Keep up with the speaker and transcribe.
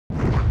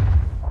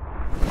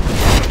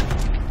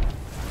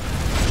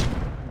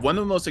One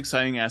of the most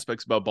exciting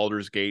aspects about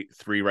Baldur's Gate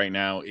 3 right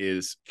now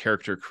is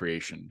character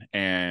creation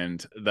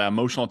and the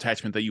emotional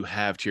attachment that you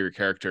have to your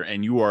character,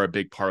 and you are a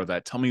big part of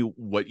that. Tell me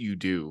what you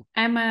do.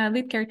 I'm a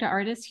lead character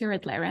artist here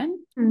at Larian.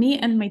 Me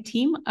and my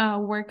team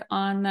work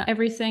on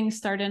everything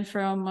starting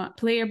from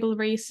playable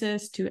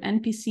races to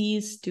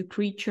NPCs to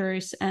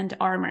creatures and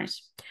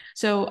armors.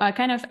 So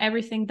kind of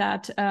everything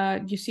that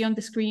you see on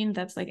the screen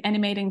that's like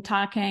animating,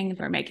 talking,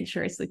 we're making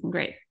sure it's looking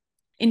great.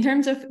 In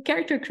terms of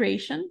character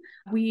creation,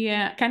 we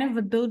kind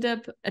of build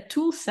up a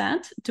tool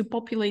set to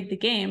populate the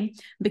game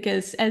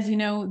because, as you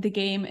know, the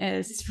game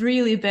is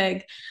really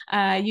big.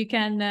 You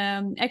can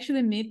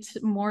actually meet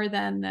more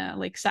than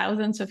like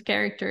thousands of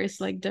characters,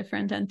 like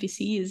different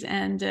NPCs.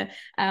 And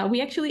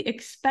we actually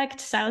expect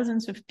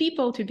thousands of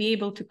people to be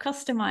able to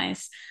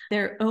customize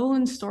their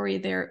own story,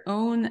 their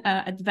own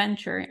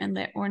adventure, and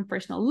their own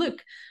personal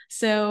look.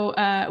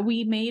 So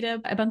we made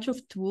up a bunch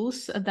of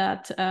tools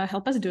that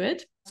help us do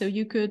it. So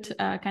you could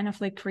kind of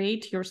like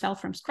create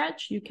yourself from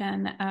scratch. You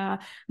can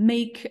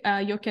make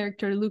your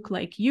character look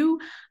like you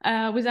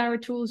with our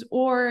tools,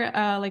 or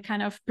like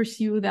kind of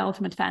pursue the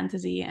ultimate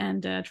fantasy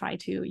and try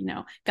to,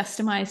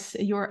 customize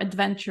your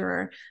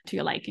adventure to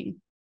your liking.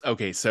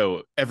 Okay,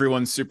 so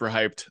everyone's super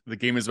hyped. The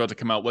game is about to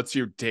come out. What's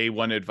your day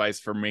one advice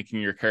for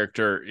making your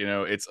character?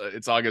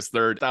 It's August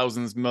 3rd,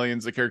 thousands,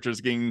 millions of characters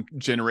getting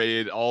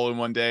generated all in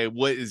one day.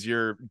 What is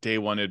your day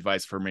one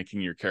advice for making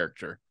your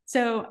character?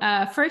 So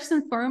first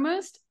and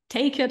foremost,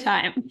 take your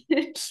time.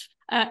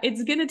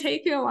 It's going to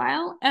take you a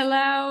while.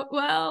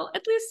 Allow,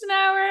 at least an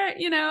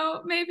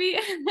hour, maybe,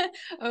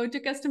 to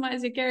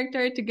customize your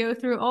character, to go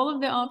through all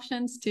of the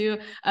options, to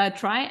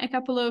try a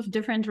couple of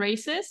different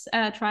races,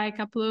 try a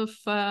couple of,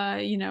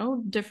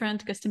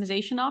 different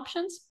customization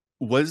options.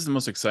 What is the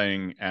most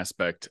exciting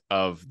aspect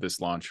of this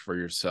launch for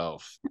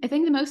yourself? I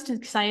think the most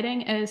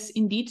exciting is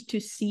indeed to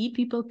see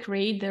people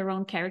create their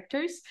own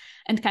characters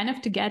and kind of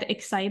to get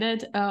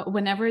excited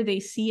whenever they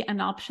see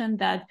an option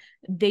that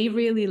they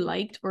really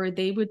liked or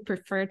they would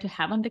prefer to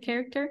have on the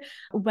character.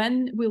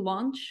 When we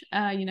launch,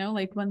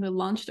 like when we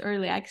launched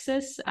early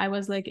access, I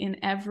was like in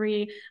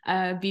every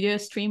video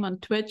stream on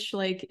Twitch,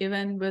 like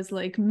even with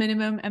like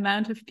minimum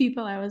amount of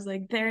people, I was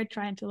like there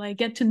trying to like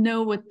get to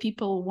know what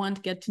people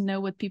want, get to know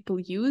what people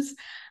use.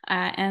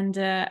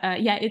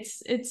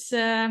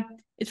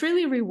 It's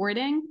really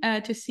rewarding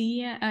to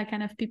see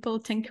kind of people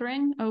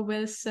tinkering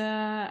with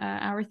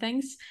our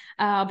things,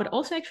 but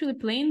also actually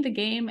playing the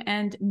game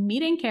and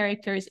meeting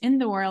characters in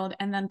the world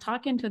and then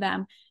talking to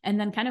them and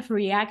then kind of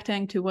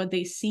reacting to what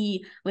they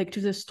see, like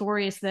to the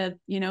stories that,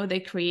 they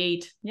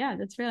create. Yeah,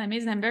 that's really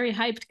amazing. I'm very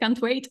hyped.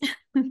 Can't wait.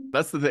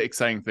 That's the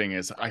exciting thing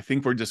is I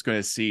think we're just going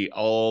to see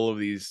all of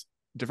these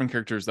different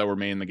characters that were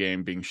made in the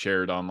game being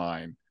shared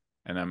online.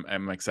 And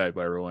I'm excited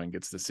what everyone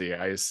gets to see.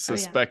 I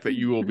suspect that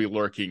you will be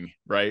lurking,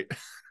 right?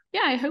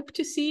 Yeah, I hope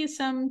to see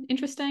some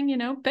interesting,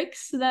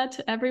 picks that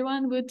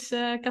everyone would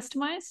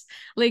customize.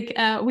 Like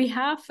we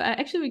have,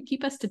 actually we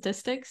keep a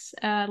statistics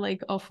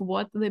like of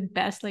what the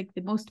best, like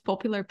the most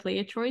popular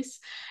player choice.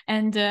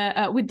 And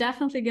we're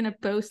definitely going to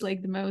post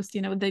like the most,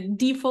 the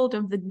default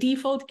of the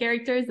default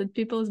characters that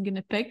people is going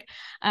to pick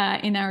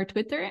in our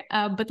Twitter.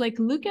 But like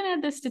looking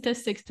at the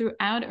statistics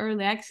throughout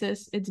early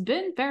access, it's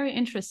been very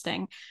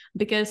interesting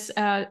because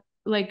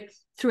like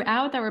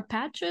throughout our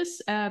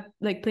patches,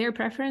 like player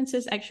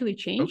preferences actually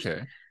changed.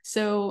 Okay.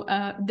 So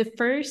the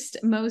first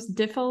most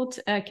default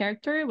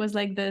character was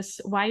like this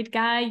white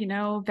guy,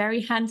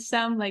 very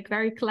handsome, like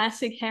very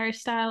classic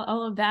hairstyle,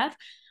 all of that.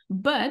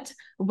 But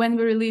when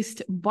we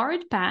released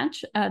Bard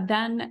patch,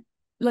 then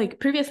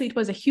like previously it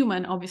was a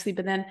human, obviously,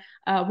 but then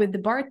with the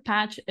Bard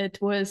patch, it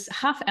was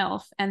half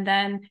elf. And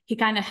then he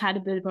kind of had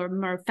a bit of a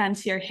more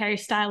fancier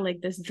hairstyle,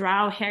 like this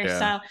drow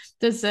hairstyle.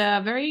 That's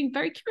very,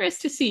 very curious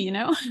to see,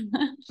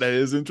 That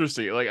is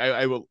interesting. Like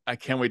I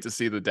can't wait to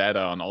see the data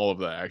on all of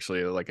that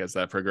actually, like as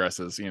that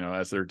progresses,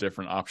 as there are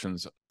different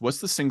options. What's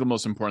the single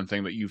most important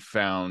thing that you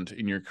found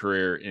in your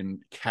career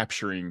in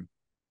capturing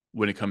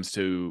when it comes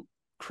to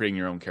creating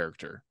your own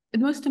character? The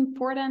most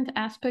important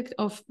aspect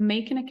of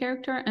making a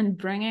character and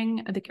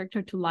bringing the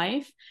character to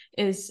life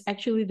is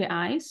actually the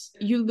eyes.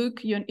 You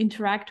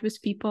interact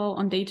with people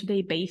on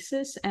day-to-day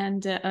basis,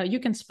 and you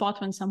can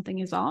spot when something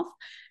is off.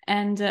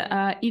 And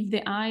if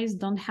the eyes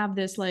don't have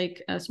this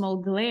like a small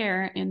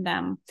glare in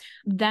them,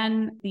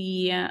 then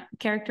the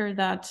character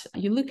that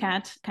you look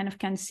at kind of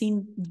can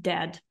seem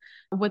dead.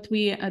 What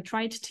we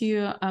tried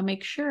to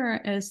make sure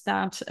is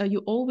that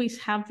you always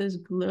have this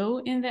glow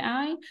in the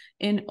eye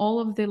in all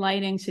of the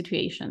lighting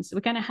situations.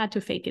 We kind of had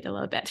to fake it a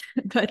little bit,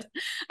 but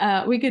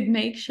we could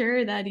make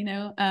sure that,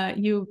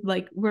 you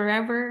like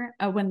wherever,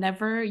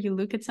 whenever you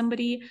look at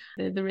somebody,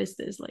 there is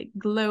this like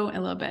glow a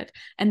little bit,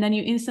 and then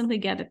you instantly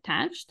get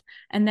attached.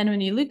 And then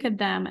when you look at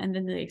them and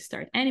then they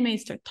start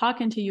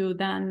talking to you,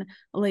 then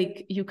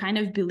like you kind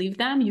of believe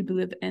them, you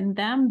believe in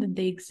them, that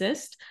they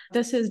exist.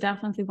 This is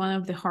definitely one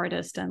of the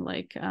hardest and like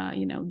like,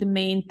 the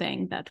main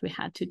thing that we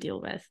had to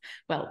deal with.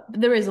 Well,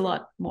 there is a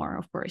lot more,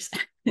 of course.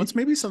 What's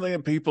maybe something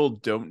that people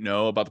don't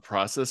know about the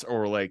process,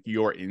 or like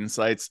your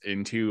insights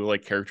into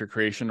like character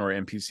creation or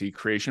NPC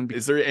creation?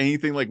 Is there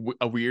anything like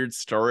a weird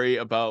story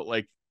about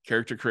like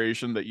character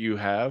creation that you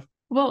have?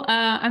 Well,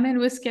 I mean,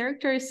 with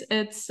characters,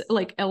 it's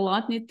like a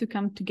lot need to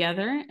come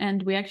together,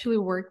 and we actually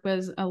work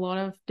with a lot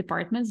of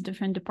departments,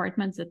 different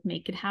departments that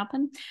make it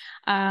happen.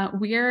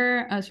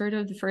 We're sort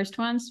of the first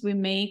ones. We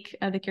make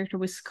the character,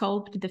 we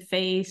sculpt the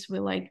face, we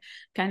like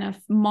kind of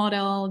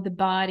model the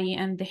body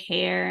and the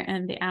hair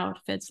and the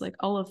outfits, like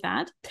all of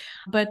that.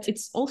 But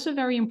it's also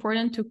very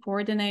important to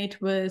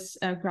coordinate with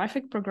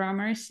graphic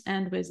programmers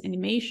and with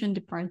animation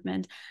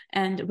department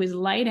and with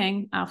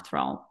lighting. After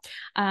all,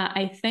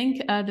 I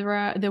think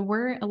there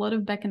were a lot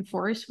of back and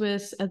forth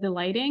with the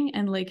lighting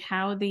and like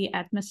how the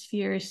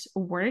atmospheres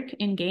work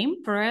in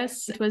game. For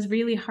us, it was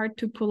really hard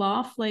to pull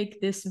off like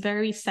this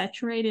very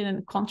saturated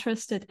and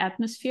contrasted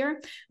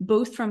atmosphere,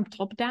 both from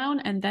top down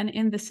and then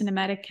in the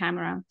cinematic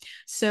camera.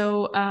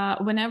 So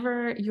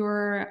whenever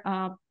you're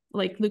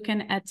like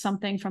looking at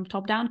something from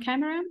top down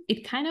camera,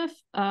 it kind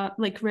of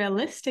like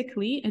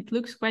realistically it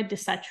looks quite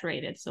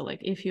desaturated. So like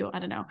if you, I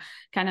don't know,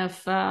 kind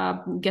of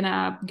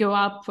gonna go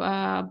up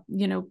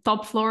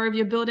top floor of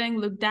your building,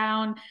 look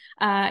down,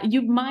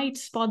 you might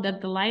spot that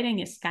the lighting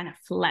is kind of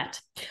flat.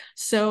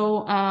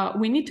 So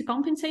we need to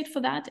compensate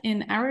for that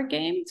in our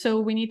game. So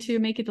we need to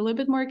make it a little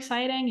bit more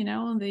exciting.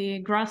 The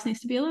grass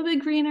needs to be a little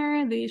bit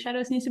greener, the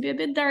shadows needs to be a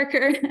bit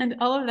darker and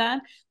all of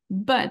that.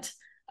 But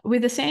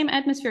with the same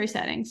atmosphere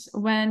settings,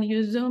 when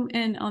you zoom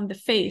in on the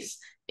face,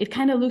 it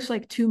kind of looks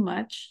like too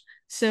much.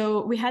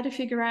 So we had to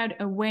figure out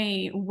a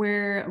way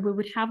where we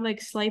would have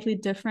like slightly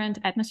different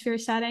atmosphere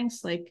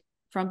settings, like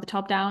from the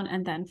top down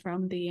and then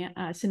from the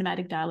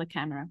cinematic dialogue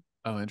camera.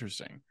 Oh,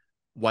 interesting.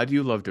 Why do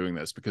you love doing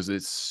this? Because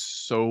it's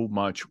so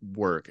much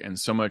work and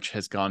so much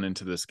has gone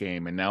into this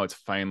game, and now it's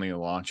finally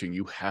launching.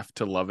 You have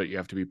to love it. You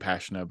have to be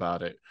passionate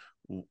about it.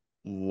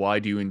 Why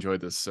do you enjoy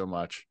this so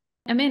much?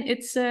 I mean,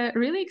 it's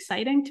really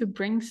exciting to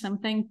bring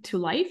something to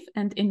life.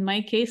 And in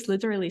my case,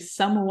 literally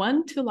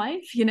someone to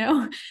life,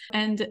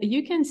 and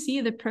you can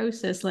see the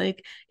process.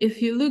 Like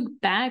if you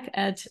look back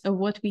at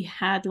what we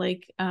had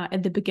like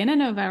at the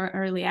beginning of our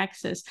early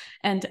access,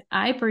 and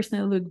I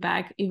personally look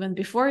back even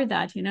before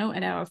that,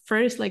 at our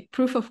first like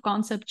proof of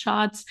concept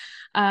shots,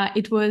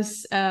 it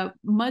was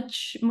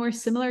much more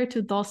similar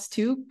to DOS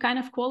 2 kind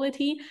of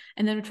quality.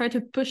 And then we try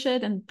to push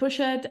it.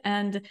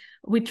 And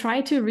we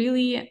try to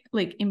really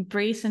like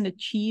embrace and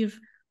achieve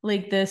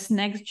like this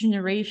next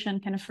generation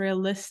kind of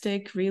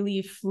realistic,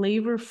 really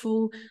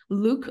flavorful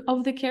look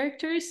of the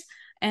characters.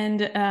 And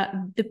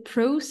the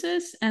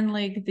process and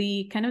like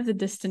the kind of the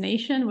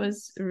destination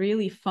was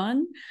really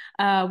fun.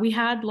 We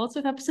had lots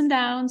of ups and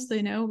downs.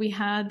 We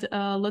had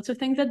lots of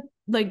things that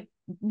like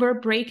were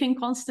breaking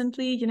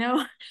constantly.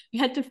 We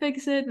had to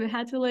fix it. We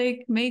had to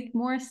like make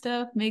more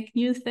stuff, make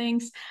new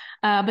things.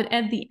 But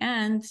at the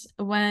end,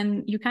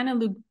 when you kind of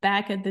look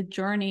back at the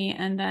journey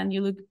and then you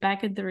look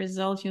back at the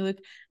results, you look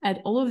at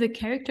all of the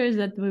characters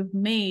that we've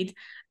made,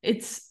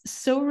 it's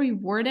so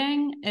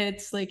rewarding.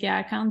 It's like,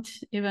 I can't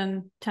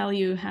even tell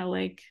you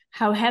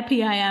how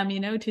happy I am,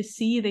 to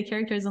see the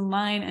characters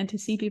online and to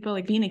see people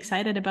like being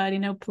excited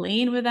about,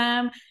 playing with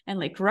them and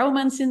like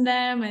romancing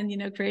them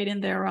and, creating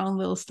their own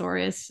little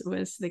stories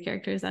with the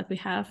characters that we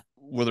have.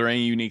 Were there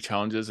any unique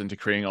challenges into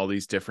creating all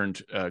these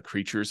different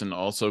creatures, and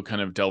also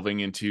kind of delving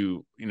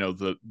into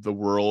the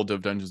world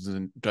of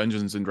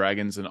Dungeons and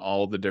Dragons and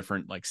all the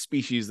different like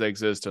species that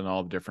exist and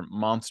all the different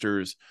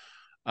monsters?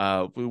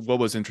 What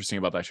was interesting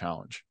about that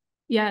challenge?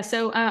 Yeah,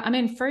 so I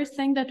mean, first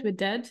thing that we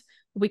did,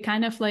 we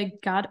kind of like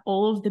got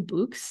all of the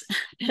books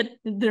that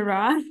there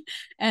are,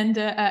 and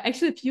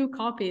actually a few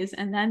copies,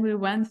 and then we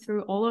went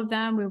through all of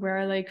them. We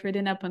were like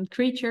reading up on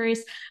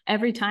creatures.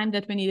 Every time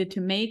that we needed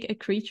to make a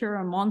creature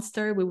or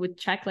monster, we would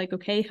check like,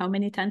 okay, how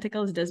many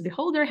tentacles does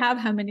beholder have,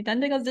 how many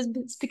tentacles does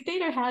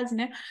spectator has,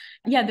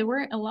 Yeah, there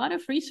were a lot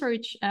of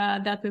research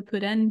that we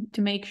put in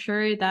to make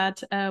sure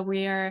that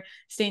we are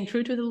staying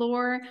true to the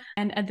lore,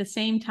 and at the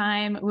same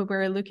time we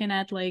were looking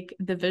at like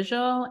the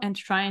visual and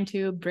trying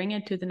to bring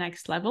it to the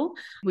next level.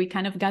 We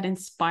kind of got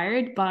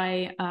inspired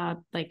by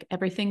like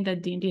everything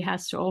that D&D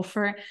has to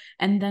offer,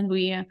 and then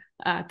we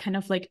kind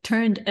of like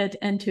turned it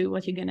into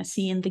what you're gonna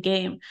see in the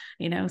game.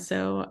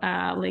 So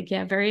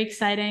very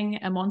exciting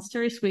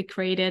monsters. We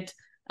created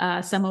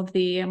some of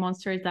the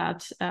monsters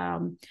that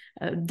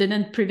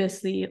didn't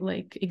previously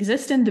like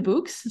exist in the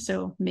books,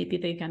 so maybe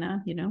they're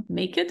gonna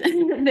make it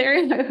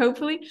there,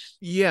 hopefully.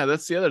 Yeah,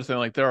 that's the other thing.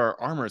 Like there are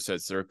armor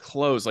sets, there are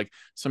clothes. Like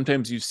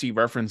sometimes you see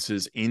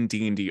references in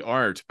D&D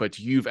art, but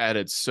you've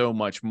added so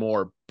much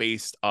more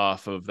based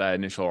off of that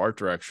initial art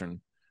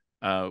direction.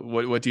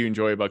 What do you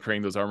enjoy about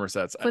creating those armor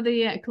sets? For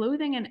the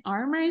clothing and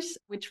armors,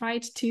 we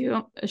tried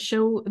to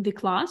show the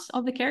class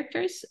of the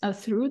characters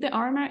through the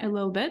armor a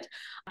little bit.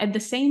 At the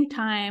same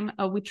time,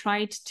 we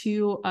tried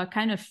to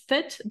kind of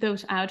fit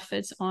those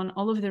outfits on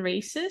all of the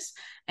races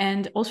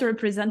and also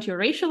represent your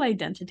racial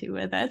identity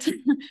with it.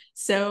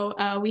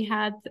 So we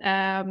had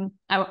our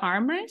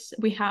armors.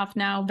 We have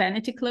now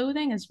vanity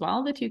clothing as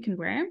well that you can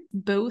wear.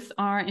 Both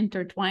are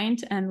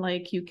intertwined, and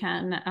like you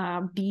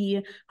can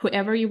be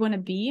whoever you want to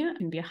be. You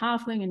can be a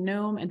halfling, a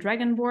gnome, a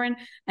dragonborn,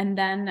 and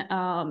then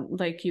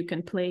like you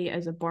can play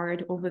as a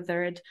bard,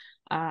 overthird,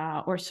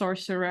 or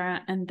sorcerer,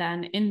 and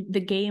then in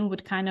the game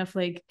would kind of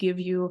like give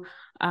you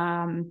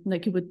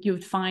like you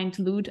would find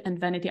loot and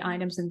vanity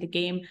items in the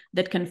game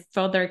that can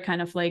further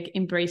kind of like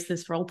embrace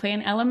this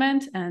role-playing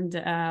element and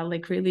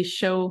like really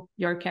show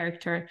your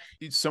character.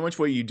 So much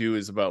what you do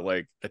is about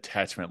like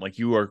attachment, like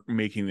you are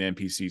making the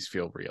NPCs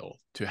feel real,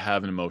 to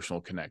have an emotional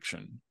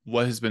connection.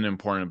 What has been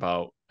important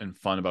about and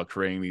fun about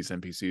creating these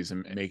NPCs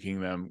and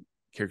making them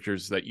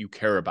characters that you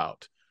care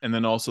about? And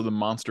then also the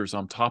monsters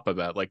on top of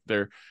that, like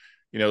they're,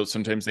 you know,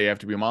 sometimes they have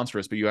to be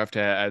monstrous, but you have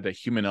to add a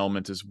human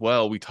element as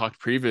well. We talked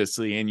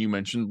previously, and you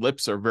mentioned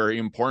lips are very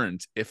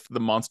important if the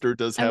monster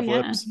does have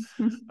lips.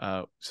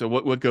 So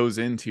what goes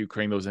into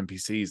creating those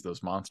NPCs,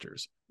 those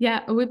monsters?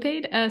 Yeah, we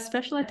paid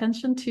special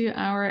attention to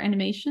our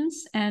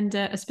animations and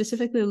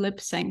specifically lip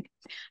sync,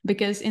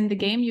 because in the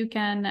game you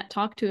can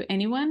talk to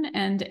anyone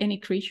and any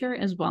creature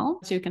as well.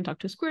 So you can talk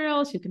to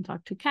squirrels, you can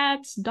talk to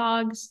cats,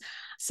 dogs.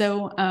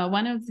 So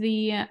one of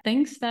the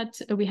things that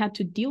we had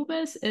to deal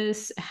with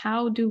is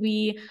how do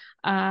we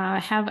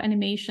have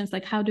animations,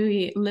 like how do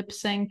we lip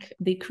sync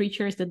the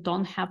creatures that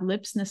don't have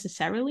lips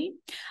necessarily,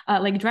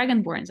 like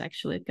dragonborns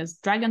actually, because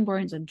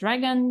dragonborns are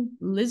dragon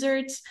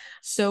lizards.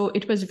 So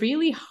it was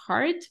really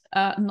hard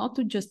not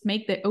to just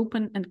make the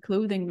open and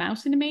clothing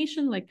mouse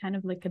animation like kind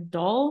of like a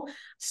doll.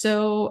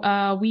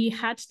 So we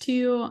had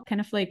to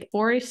kind of like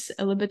force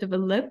a little bit of a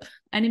lip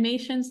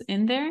animations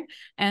in there,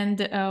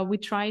 and we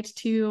tried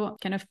to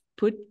kind of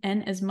put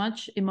in as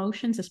much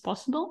emotions as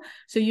possible.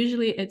 So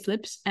usually it's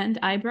lips and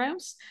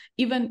eyebrows,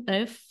 even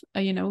if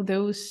you know,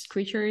 those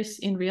creatures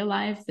in real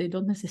life, they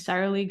don't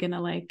necessarily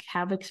gonna like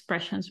have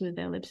expressions with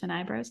their lips and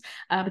eyebrows,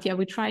 but yeah,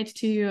 we tried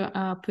to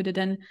put it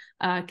in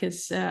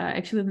because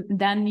actually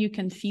then you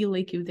can feel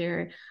like if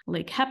they're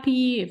like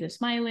happy, if they're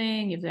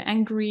smiling, if they're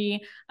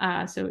angry.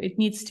 So it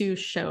needs to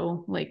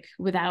show like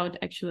without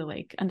actually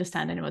like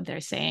understanding what they're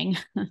saying.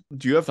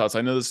 Do you have thoughts?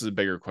 I know this is a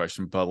bigger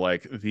question, but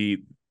like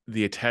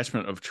the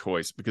attachment of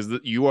choice, because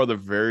you are the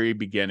very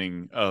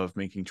beginning of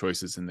making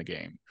choices in the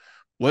game.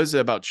 What is it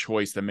about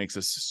choice that makes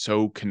us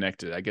so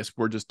connected? I guess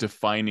we're just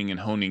defining and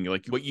honing.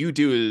 Like what you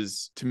do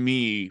is, to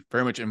me,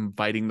 very much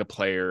inviting the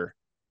player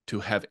to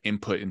have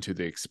input into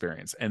the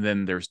experience. And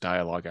then there's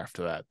dialogue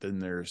after that. Then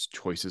there's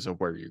choices of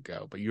where you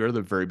go. But you're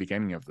the very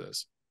beginning of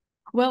this.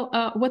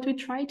 Well, what we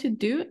try to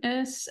do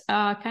is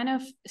kind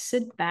of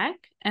sit back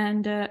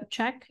and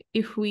check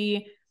if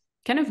we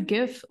kind of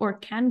give or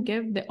can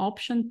give the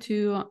option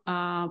to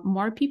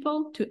more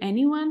people, to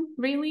anyone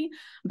really,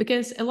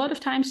 because a lot of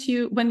times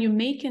when you're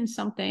making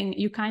something,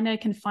 you kind of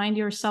can find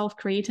yourself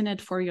creating it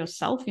for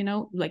yourself, you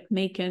know, like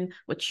making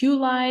what you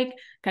like,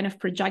 kind of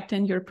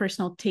projecting your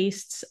personal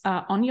tastes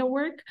on your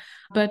work.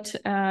 But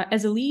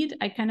as a lead,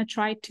 I kind of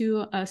try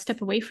to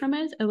step away from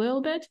it a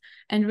little bit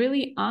and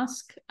really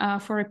ask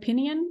for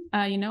opinion,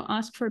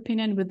 ask for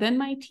opinion within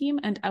my team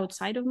and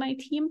outside of my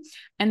team,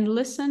 and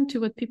listen to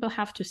what people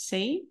have to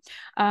say.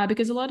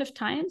 Because a lot of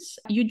times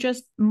you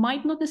just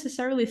might not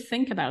necessarily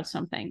think about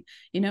something.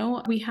 You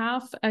know, we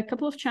have a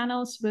couple of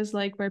channels with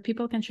like where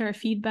people can share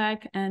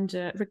feedback and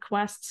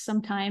requests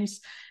sometimes.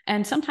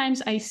 And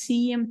sometimes I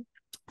see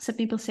some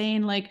people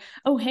saying like,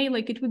 oh, hey,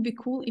 like it would be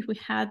cool if we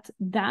had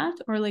that,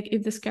 or like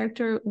if this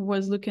character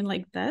was looking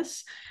like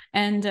this.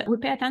 And we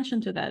pay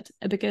attention to that,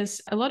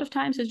 because a lot of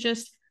times it's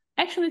just,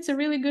 actually, it's a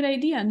really good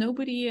idea.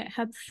 Nobody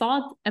had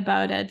thought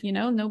about it, you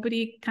know,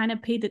 nobody kind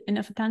of paid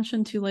enough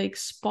attention to like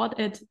spot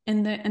it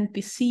in the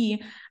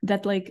NPC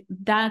that like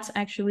that's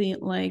actually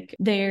like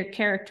their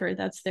character,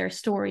 that's their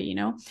story, you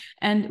know.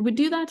 And we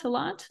do that a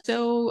lot.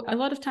 So a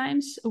lot of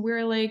times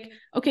we're like,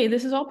 okay,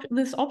 this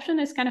option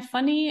is kind of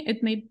funny.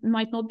 It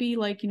might not be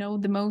like, you know,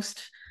 the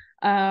most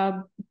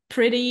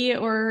pretty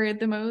or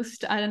the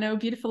most, I don't know,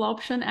 beautiful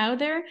option out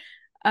there.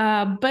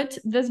 But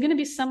there's going to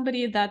be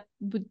somebody that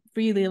would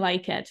really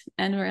like it,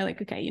 and we're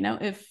like, okay, you know,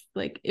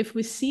 if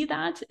we see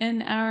that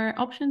in our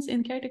options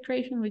in character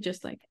creation, we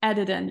just like add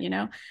it in, you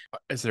know.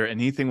 Is there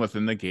anything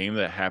within the game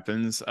that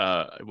happens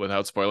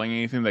without spoiling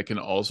anything that can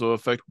also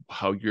affect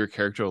how your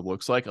character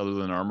looks like, other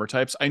than armor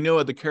types? I know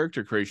at the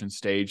character creation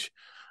stage,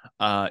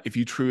 if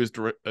you choose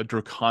a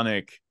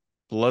draconic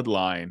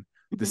bloodline,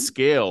 the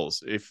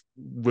scales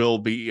will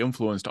be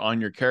influenced on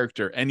your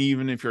character, and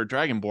even if you're a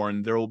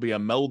dragonborn, there will be a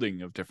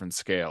melding of different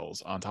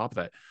scales on top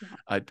of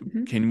that.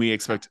 Can we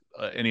expect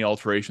any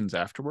alterations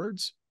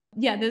afterwards?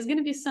 Yeah, there's going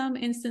to be some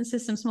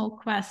instances, some small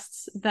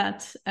quests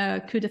that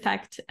could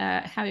affect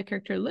how your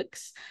character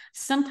looks.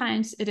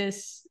 Sometimes it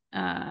is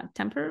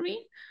temporary.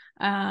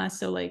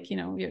 So like,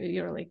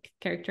 your like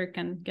character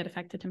can get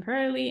affected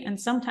temporarily and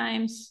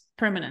sometimes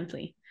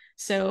permanently.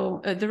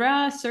 So there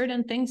are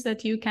certain things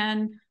that you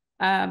can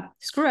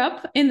screw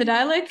up in the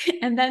dialogue,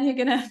 and then you're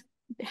gonna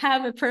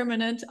have a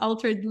permanent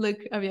altered look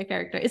of your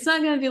character. It's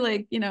not going to be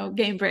like,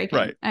 game breaking,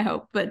 Right. I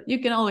hope, but you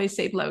can always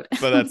save load.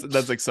 But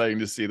that's exciting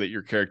to see that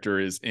your character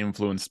is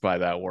influenced by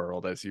that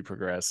world as you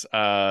progress.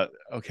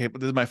 Okay,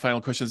 but this is my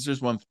final question.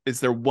 Is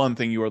there one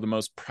thing you are the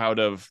most proud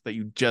of that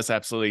you just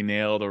absolutely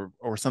nailed,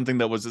 or something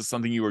that was just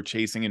something you were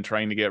chasing and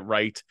trying to get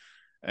right?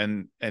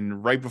 And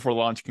right before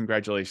launch,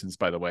 congratulations,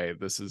 by the way.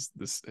 This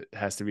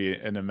has to be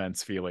an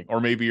immense feeling. Or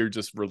maybe you're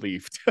just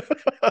relieved.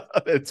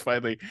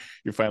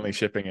 You're finally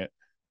shipping it.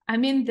 I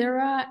mean, there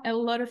are a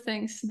lot of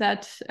things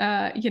that,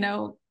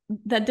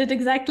 that did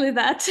exactly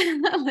that.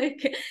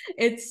 Like,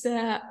 it's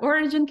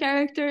origin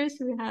characters.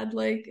 We had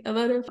like a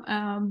lot of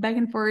back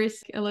and forth,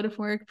 a lot of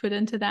work put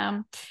into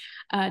them.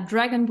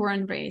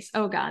 Dragonborn race.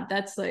 Oh God,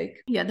 that's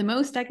like, the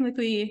most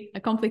technically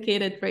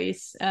complicated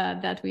race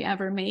that we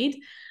ever made.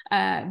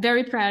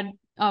 Very proud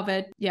of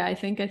it. Yeah, I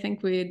think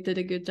we did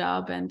a good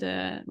job,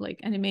 and like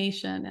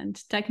animation and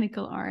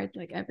technical art,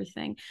 like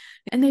everything.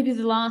 And maybe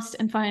the last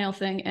and final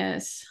thing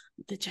is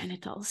the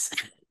genitals.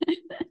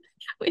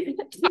 We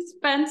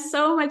spent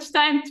so much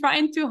time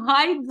trying to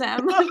hide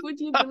them. Would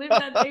you believe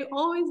that they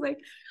always like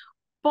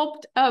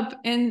popped up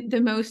in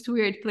the most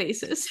weird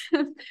places,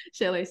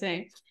 shall I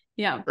say?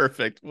 Yeah.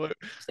 Perfect.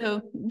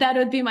 So that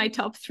would be my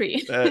top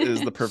 3. That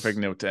is the perfect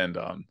note to end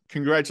on.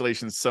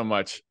 Congratulations so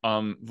much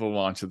on the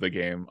launch of the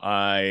game.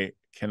 I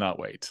cannot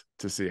wait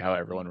to see how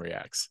everyone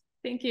reacts.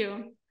 Thank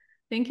you.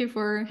 Thank you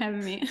for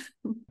having me.